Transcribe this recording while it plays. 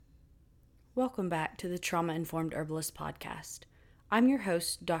Welcome back to the Trauma Informed Herbalist Podcast. I'm your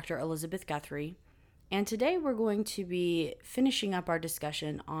host, Dr. Elizabeth Guthrie, and today we're going to be finishing up our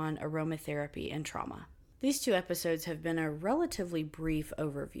discussion on aromatherapy and trauma. These two episodes have been a relatively brief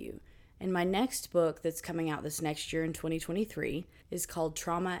overview, and my next book that's coming out this next year in 2023 is called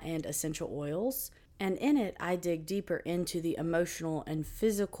Trauma and Essential Oils, and in it I dig deeper into the emotional and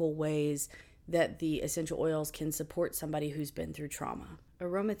physical ways that the essential oils can support somebody who's been through trauma.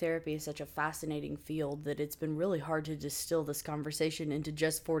 Aromatherapy is such a fascinating field that it's been really hard to distill this conversation into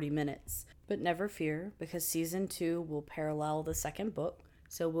just 40 minutes. But never fear, because season 2 will parallel the second book,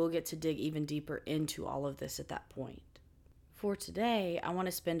 so we'll get to dig even deeper into all of this at that point. For today, I want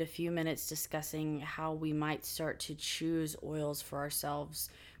to spend a few minutes discussing how we might start to choose oils for ourselves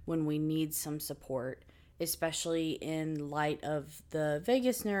when we need some support, especially in light of the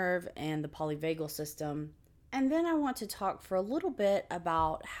vagus nerve and the polyvagal system. And then I want to talk for a little bit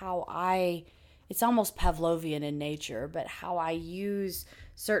about how it's almost Pavlovian in nature, but how I use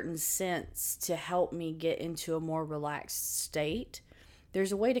certain scents to help me get into a more relaxed state.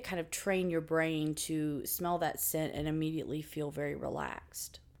 There's a way to kind of train your brain to smell that scent and immediately feel very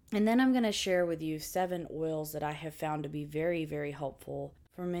relaxed. And then I'm going to share with you 7 oils that I have found to be very, very helpful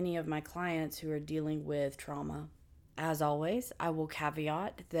for many of my clients who are dealing with trauma. As always, I will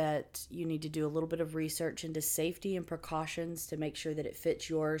caveat that you need to do a little bit of research into safety and precautions to make sure that it fits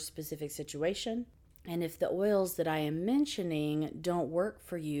your specific situation. And if the oils that I am mentioning don't work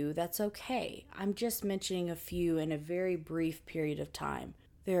for you, that's okay. I'm just mentioning a few in a very brief period of time.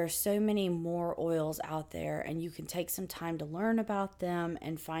 There are so many more oils out there, and you can take some time to learn about them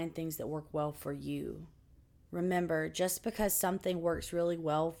and find things that work well for you. Remember, just because something works really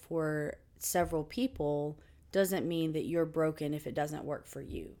well for several people doesn't mean that you're broken if it doesn't work for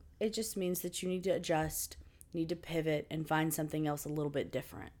you. It just means that you need to adjust, need to pivot, and find something else a little bit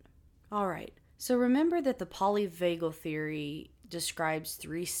different. All right, so remember that the polyvagal theory describes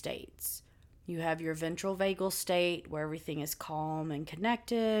 3 states. You have your ventral vagal state where everything is calm and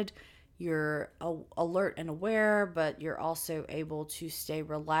connected. You're alert and aware, but you're also able to stay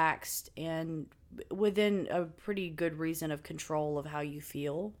relaxed and within a pretty good reason of control of how you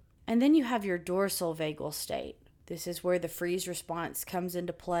feel. And then you have your dorsal vagal state. This is where the freeze response comes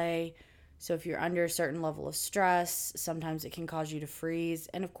into play. So if you're under a certain level of stress, sometimes it can cause you to freeze.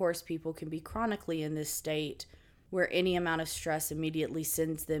 And of course, people can be chronically in this state where any amount of stress immediately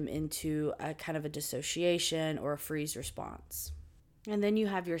sends them into a kind of a dissociation or a freeze response. And then you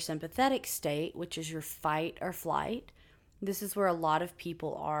have your sympathetic state, which is your fight or flight. This is where a lot of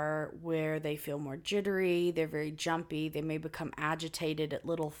people are, where they feel more jittery, they're very jumpy, they may become agitated at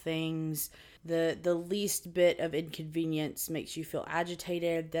little things. The least bit of inconvenience makes you feel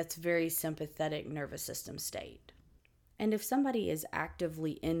agitated. That's very sympathetic nervous system state. And if somebody is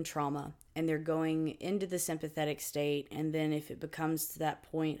actively in trauma and they're going into the sympathetic state, and then if it becomes to that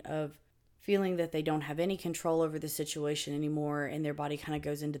point of feeling that they don't have any control over the situation anymore and their body kind of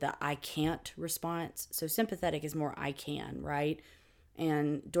goes into the I can't response. So sympathetic is more I can, right?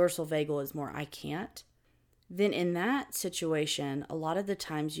 And dorsal vagal is more I can't. Then in that situation, a lot of the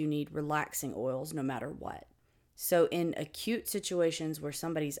times you need relaxing oils no matter what. So in acute situations where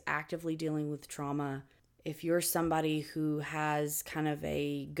somebody's actively dealing with trauma, if you're somebody who has kind of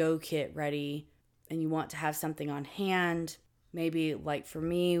a go kit ready and you want to have something on hand, maybe like for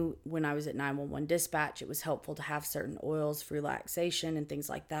me, when I was at 911 dispatch, it was helpful to have certain oils for relaxation and things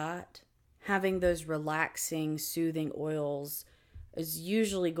like that. Having those relaxing, soothing oils is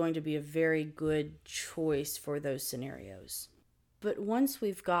usually going to be a very good choice for those scenarios. But once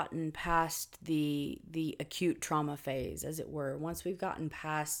we've gotten past the acute trauma phase, as it were, once we've gotten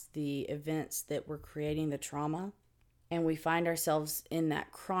past the events that were creating the trauma, and we find ourselves in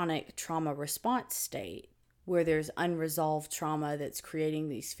that chronic trauma response state, where there's unresolved trauma that's creating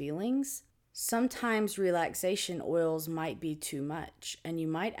these feelings, sometimes relaxation oils might be too much, and you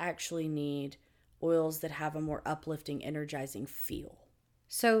might actually need oils that have a more uplifting, energizing feel.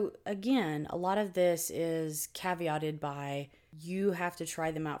 So again, a lot of this is caveated by you have to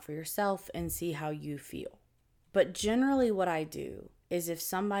try them out for yourself and see how you feel. But generally what I do is if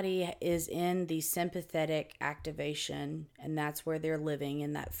somebody is in the sympathetic activation, and that's where they're living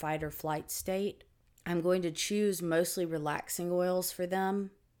in that fight or flight state, I'm going to choose mostly relaxing oils for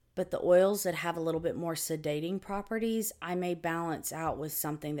them, but the oils that have a little bit more sedating properties, I may balance out with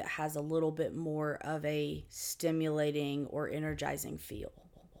something that has a little bit more of a stimulating or energizing feel.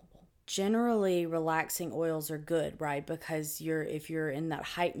 Generally, relaxing oils are good, right? Because if you're in that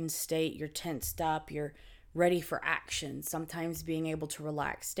heightened state, you're tensed up, you're ready for action. Sometimes being able to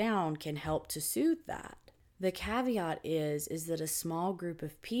relax down can help to soothe that. The caveat is that a small group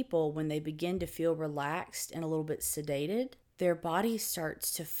of people, when they begin to feel relaxed and a little bit sedated, their body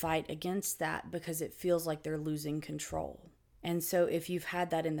starts to fight against that because it feels like they're losing control. And so if you've had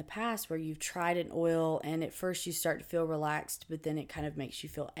that in the past where you've tried an oil and at first you start to feel relaxed, but then it kind of makes you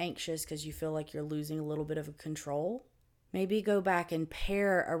feel anxious because you feel like you're losing a little bit of control, maybe go back and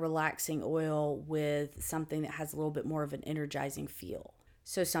pair a relaxing oil with something that has a little bit more of an energizing feel.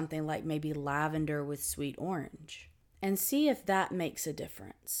 So something like maybe lavender with sweet orange, and see if that makes a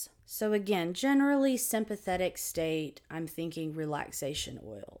difference. So again, generally sympathetic state, I'm thinking relaxation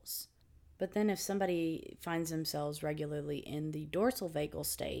oils. But then if somebody finds themselves regularly in the dorsal vagal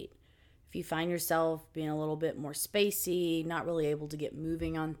state, if you find yourself being a little bit more spacey, not really able to get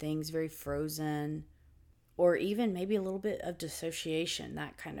moving on things, very frozen, or even maybe a little bit of dissociation,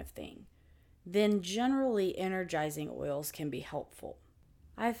 that kind of thing, then generally energizing oils can be helpful.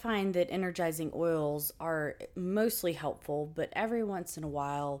 I find that energizing oils are mostly helpful, but every once in a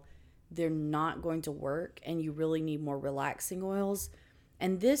while, they're not going to work and you really need more relaxing oils.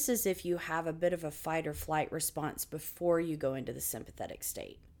 And this is if you have a bit of a fight or flight response before you go into the sympathetic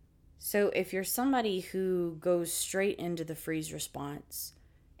state. So if you're somebody who goes straight into the freeze response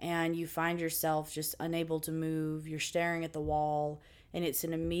and you find yourself just unable to move, you're staring at the wall, and it's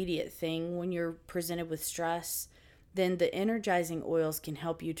an immediate thing when you're presented with stress, then the energizing oils can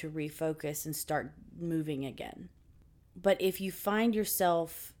help you to refocus and start moving again. But if you find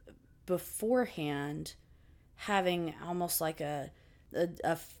yourself beforehand having almost like a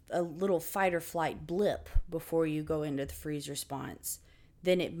little fight or flight blip before you go into the freeze response,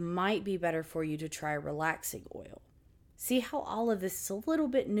 then it might be better for you to try a relaxing oil. See how all of this is a little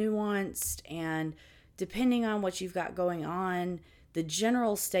bit nuanced, and depending on what you've got going on, the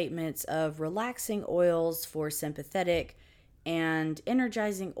general statements of relaxing oils for sympathetic and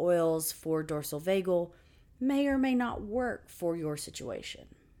energizing oils for dorsal vagal may or may not work for your situation.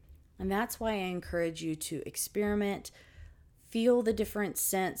 And that's why I encourage you to experiment, feel the different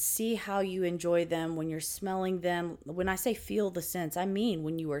scents, see how you enjoy them when you're smelling them. When I say feel the scents, I mean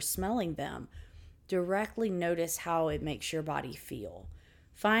when you are smelling them, directly notice how it makes your body feel.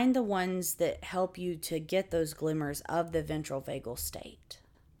 Find the ones that help you to get those glimmers of the ventral vagal state.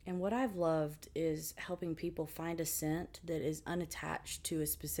 And what I've loved is helping people find a scent that is unattached to a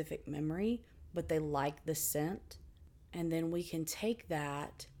specific memory, but they like the scent. And then we can take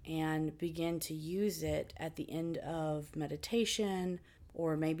that and begin to use it at the end of meditation,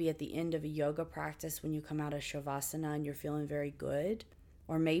 or maybe at the end of a yoga practice when you come out of Shavasana and you're feeling very good.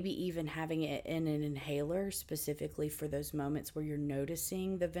 Or maybe even having it in an inhaler specifically for those moments where you're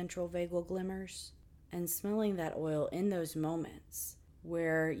noticing the ventral vagal glimmers, and smelling that oil in those moments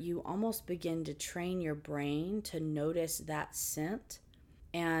where you almost begin to train your brain to notice that scent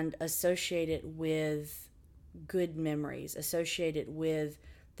and associate it with good memories, associate it with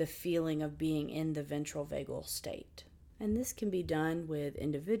the feeling of being in the ventral vagal state. And this can be done with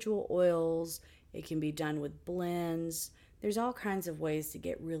individual oils, it can be done with blends. There's all kinds of ways to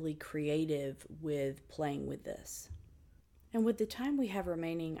get really creative with playing with this. And with the time we have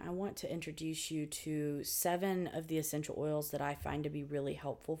remaining, I want to introduce you to 7 of the essential oils that I find to be really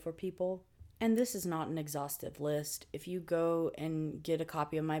helpful for people. And this is not an exhaustive list. If you go and get a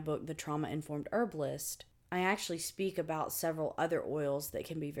copy of my book, The Trauma Informed Herbalist, I actually speak about several other oils that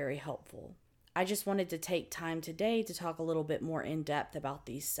can be very helpful. I just wanted to take time today to talk a little bit more in depth about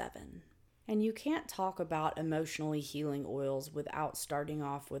these 7. And you can't talk about emotionally healing oils without starting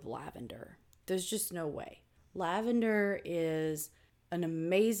off with lavender. There's just no way. Lavender is an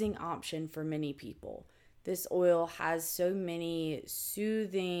amazing option for many people. This oil has so many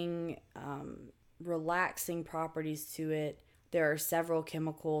soothing, relaxing properties to it. There are several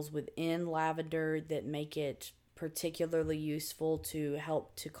chemicals within lavender that make it particularly useful to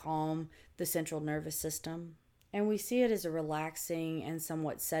help to calm the central nervous system. And we see it as a relaxing and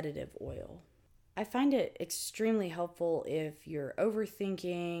somewhat sedative oil. I find it extremely helpful if you're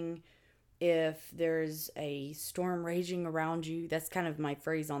overthinking, if there's a storm raging around you. That's kind of my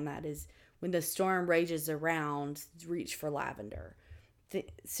phrase on that, is when the storm rages around, reach for lavender.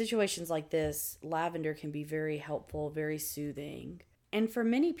 Situations like this, lavender can be very helpful, very soothing. And for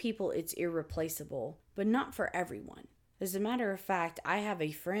many people, it's irreplaceable, but not for everyone. As a matter of fact, I have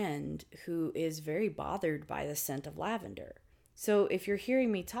a friend who is very bothered by the scent of lavender. So if you're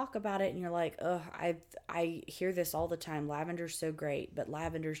hearing me talk about it and you're like, oh, I hear this all the time, lavender's so great, but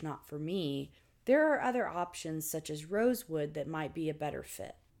lavender's not for me, there are other options such as rosewood that might be a better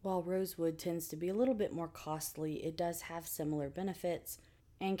fit. While rosewood tends to be a little bit more costly, it does have similar benefits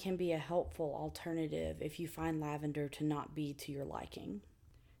and can be a helpful alternative if you find lavender to not be to your liking.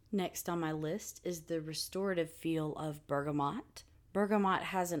 Next on my list is the restorative feel of bergamot. Bergamot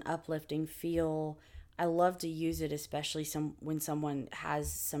has an uplifting feel. I love to use it, especially when someone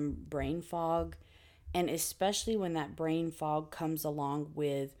has some brain fog, and especially when that brain fog comes along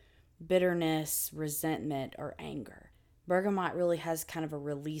with bitterness, resentment, or anger. Bergamot really has kind of a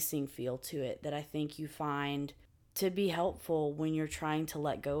releasing feel to it that I think you find to be helpful when you're trying to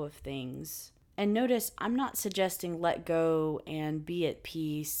let go of things. And notice, I'm not suggesting let go and be at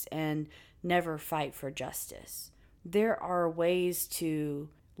peace and never fight for justice. There are ways to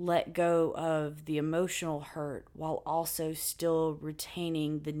let go of the emotional hurt while also still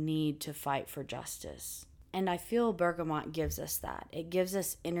retaining the need to fight for justice. And I feel bergamot gives us that. It gives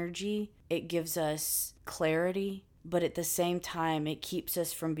us energy, it gives us clarity, but at the same time, it keeps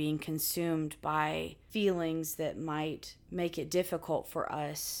us from being consumed by feelings that might make it difficult for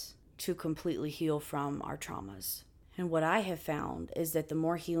us to completely heal from our traumas. And what I have found is that the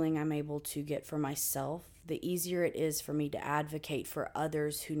more healing I'm able to get for myself, the easier it is for me to advocate for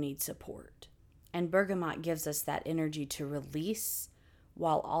others who need support. And bergamot gives us that energy to release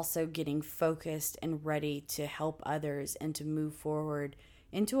while also getting focused and ready to help others and to move forward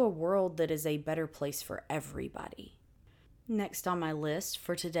into a world that is a better place for everybody. Next on my list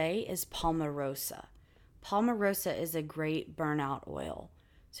for today is Palmarosa. Palmarosa is a great burnout oil.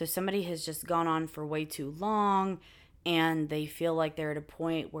 So somebody has just gone on for way too long and they feel like they're at a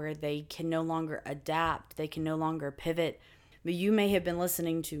point where they can no longer adapt, they can no longer pivot. But you may have been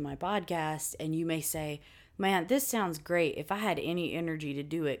listening to my podcast and you may say, man, this sounds great. If I had any energy to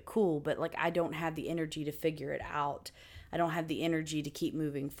do it, cool. But I don't have the energy to figure it out. I don't have the energy to keep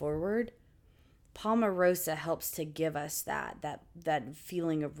moving forward. Palmarosa helps to give us that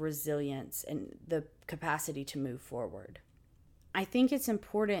feeling of resilience and the capacity to move forward. I think it's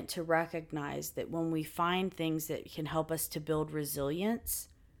important to recognize that when we find things that can help us to build resilience,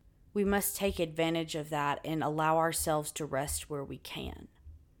 we must take advantage of that and allow ourselves to rest where we can.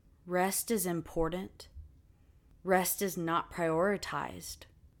 Rest is important. Rest is not prioritized.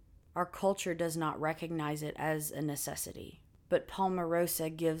 Our culture does not recognize it as a necessity. But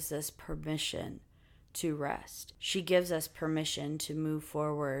Palmarosa gives us permission to rest. She gives us permission to move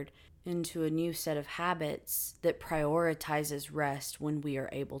forward into a new set of habits that prioritizes rest when we are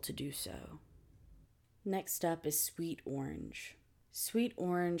able to do so. Next up is sweet orange. Sweet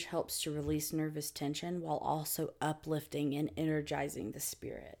orange helps to release nervous tension while also uplifting and energizing the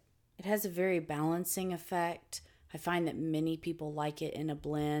spirit. It has a very balancing effect. I find that many people like it in a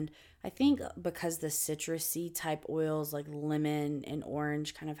blend. I think because the citrusy type oils like lemon and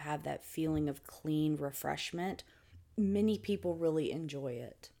orange kind of have that feeling of clean refreshment, many people really enjoy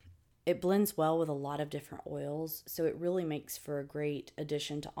it. It blends well with a lot of different oils, so it really makes for a great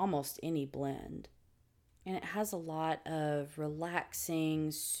addition to almost any blend. And it has a lot of relaxing,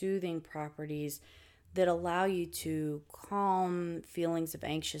 soothing properties that allow you to calm feelings of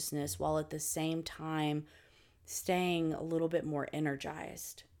anxiousness while at the same time staying a little bit more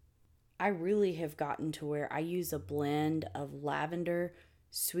energized. I really have gotten to where I use a blend of lavender,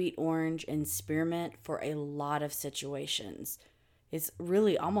 sweet orange, and spearmint for a lot of situations. It's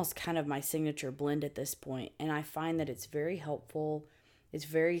really almost kind of my signature blend at this point, and I find that it's very helpful, it's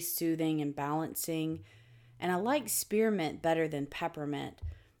very soothing and balancing, and I like spearmint better than peppermint.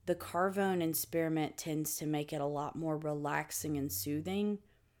 The carvone in spearmint tends to make it a lot more relaxing and soothing.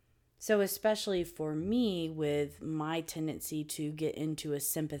 So especially for me, with my tendency to get into a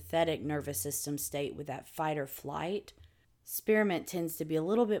sympathetic nervous system state with that fight or flight, spearmint tends to be a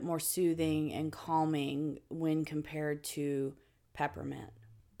little bit more soothing and calming when compared to peppermint.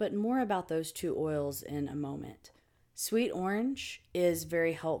 But more about those two oils in a moment. Sweet orange is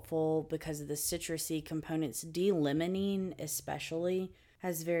very helpful because of the citrusy components. D-limonene especially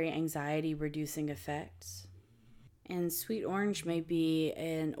has very anxiety reducing effects. And sweet orange may be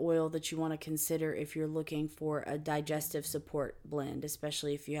an oil that you want to consider if you're looking for a digestive support blend,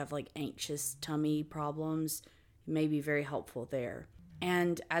 especially if you have anxious tummy problems. It may be very helpful there.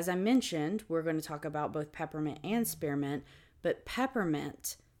 And as I mentioned, we're going to talk about both peppermint and spearmint, but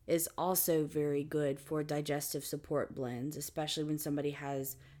peppermint is also very good for digestive support blends, especially when somebody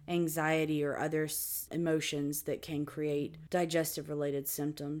has anxiety or other emotions that can create digestive related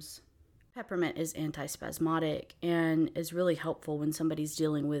symptoms. Peppermint is antispasmodic and is really helpful when somebody's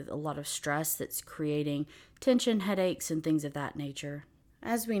dealing with a lot of stress that's creating tension, headaches, and things of that nature.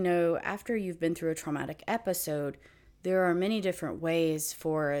 As we know, after you've been through a traumatic episode, there are many different ways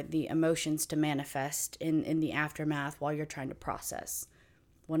for the emotions to manifest in the aftermath while you're trying to process.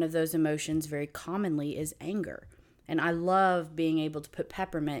 One of those emotions very commonly is anger. And I love being able to put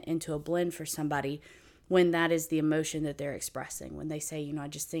peppermint into a blend for somebody when that is the emotion that they're expressing. When they say, I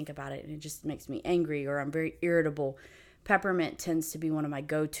just think about it and it just makes me angry, or I'm very irritable, peppermint tends to be one of my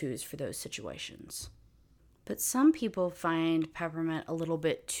go-tos for those situations. But some people find peppermint a little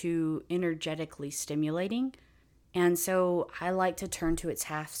bit too energetically stimulating, and so I like to turn to its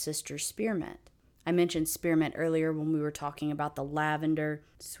half-sister, spearmint. I mentioned spearmint earlier when we were talking about the lavender,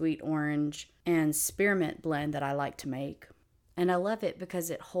 sweet orange, and spearmint blend that I like to make. And I love it because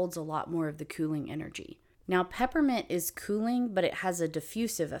it holds a lot more of the cooling energy. Now, peppermint is cooling, but it has a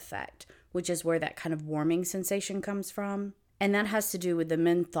diffusive effect, which is where that kind of warming sensation comes from. And that has to do with the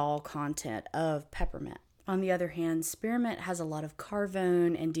menthol content of peppermint. On the other hand, spearmint has a lot of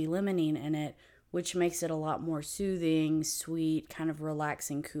carvone and D-limonene in it, which makes it a lot more soothing, sweet, kind of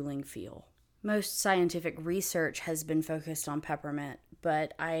relaxing, cooling feel. Most scientific research has been focused on peppermint,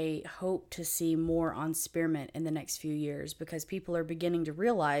 but I hope to see more on spearmint in the next few years because people are beginning to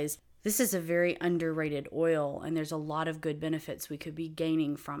realize this is a very underrated oil and there's a lot of good benefits we could be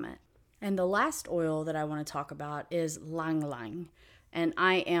gaining from it. And the last oil that I want to talk about is ylang ylang. And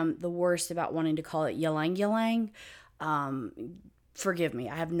I am the worst about wanting to call it ylang ylang. Forgive me,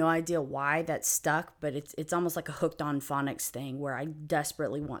 I have no idea why that's stuck, but it's almost like a hooked on phonics thing where I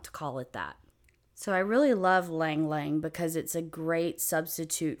desperately want to call it that. So I really love ylang ylang because it's a great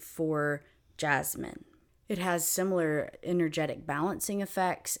substitute for jasmine. It has similar energetic balancing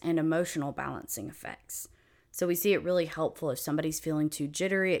effects and emotional balancing effects. So we see it really helpful if somebody's feeling too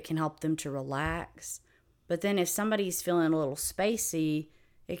jittery, it can help them to relax. But then if somebody's feeling a little spacey,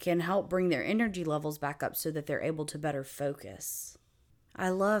 it can help bring their energy levels back up so that they're able to better focus. I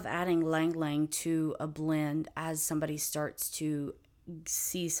love adding ylang ylang to a blend as somebody starts to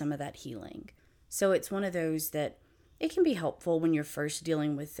see some of that healing. So it's one of those that it can be helpful when you're first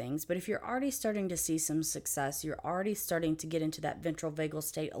dealing with things, but if you're already starting to see some success, you're already starting to get into that ventral vagal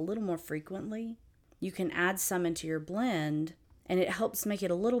state a little more frequently, you can add some into your blend, and it helps make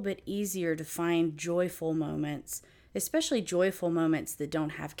it a little bit easier to find joyful moments, especially joyful moments that don't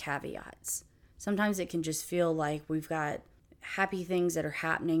have caveats. Sometimes it can just feel like we've got happy things that are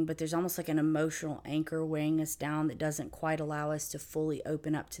happening, but there's almost like an emotional anchor weighing us down that doesn't quite allow us to fully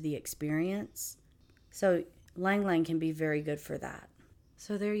open up to the experience. So ylang ylang can be very good for that.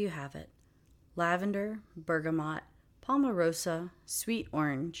 So there you have it. Lavender, bergamot, palmarosa, sweet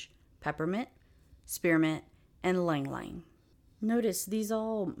orange, peppermint, spearmint, and ylang ylang. Notice these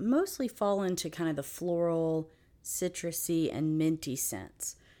all mostly fall into kind of the floral, citrusy, and minty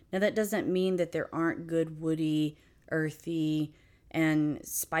scents. Now that doesn't mean that there aren't good woody, earthy, and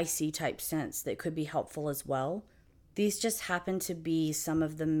spicy type scents that could be helpful as well. These just happen to be some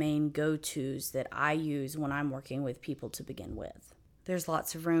of the main go-tos that I use when I'm working with people to begin with. There's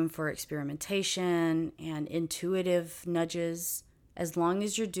lots of room for experimentation and intuitive nudges, as long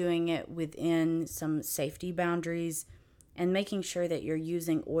as you're doing it within some safety boundaries and making sure that you're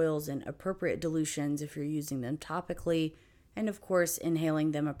using oils in appropriate dilutions if you're using them topically, and of course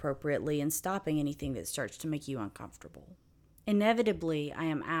inhaling them appropriately and stopping anything that starts to make you uncomfortable. Inevitably, I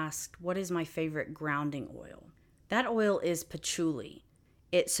am asked, what is my favorite grounding oil? That oil is patchouli.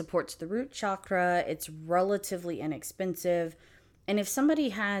 It supports the root chakra, it's relatively inexpensive, and if somebody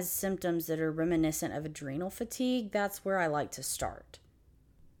has symptoms that are reminiscent of adrenal fatigue, that's where I like to start.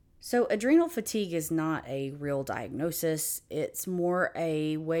 So adrenal fatigue is not a real diagnosis. It's more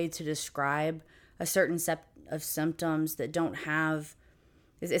a way to describe a certain set of symptoms that don't have,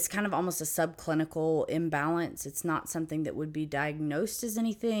 it's kind of almost a subclinical imbalance. It's not something that would be diagnosed as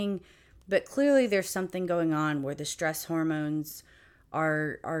anything, but clearly there's something going on where the stress hormones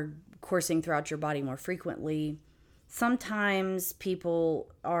are coursing throughout your body more frequently. Sometimes people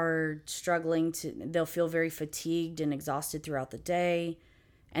are they'll feel very fatigued and exhausted throughout the day,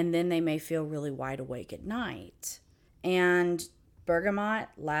 and then they may feel really wide awake at night. And bergamot,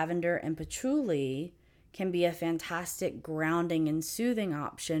 lavender, and patchouli can be a fantastic grounding and soothing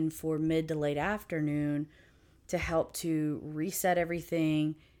option for mid to late afternoon to help to reset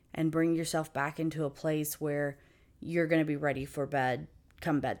everything and bring yourself back into a place where you're going to be ready for bed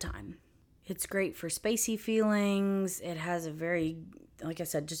come bedtime. It's great for spacey feelings. It has a very, like I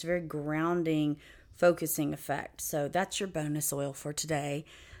said, just very grounding, focusing effect. So that's your bonus oil for today,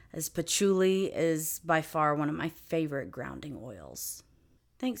 as patchouli is by far one of my favorite grounding oils.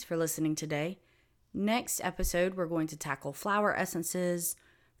 Thanks for listening today. Next episode, we're going to tackle flower essences.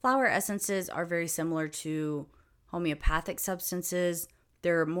 Flower essences are very similar to homeopathic substances.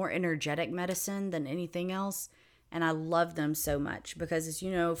 They're more energetic medicine than anything else, and I love them so much because, as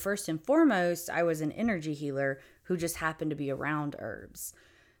you know, first and foremost, I was an energy healer who just happened to be around herbs.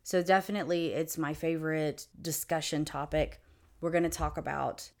 So definitely it's my favorite discussion topic. We're going to talk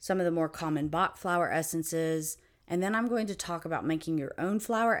about some of the more common Bach flower essences, and then I'm going to talk about making your own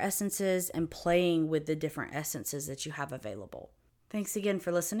flower essences and playing with the different essences that you have available. Thanks again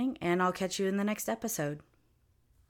for listening, and I'll catch you in the next episode.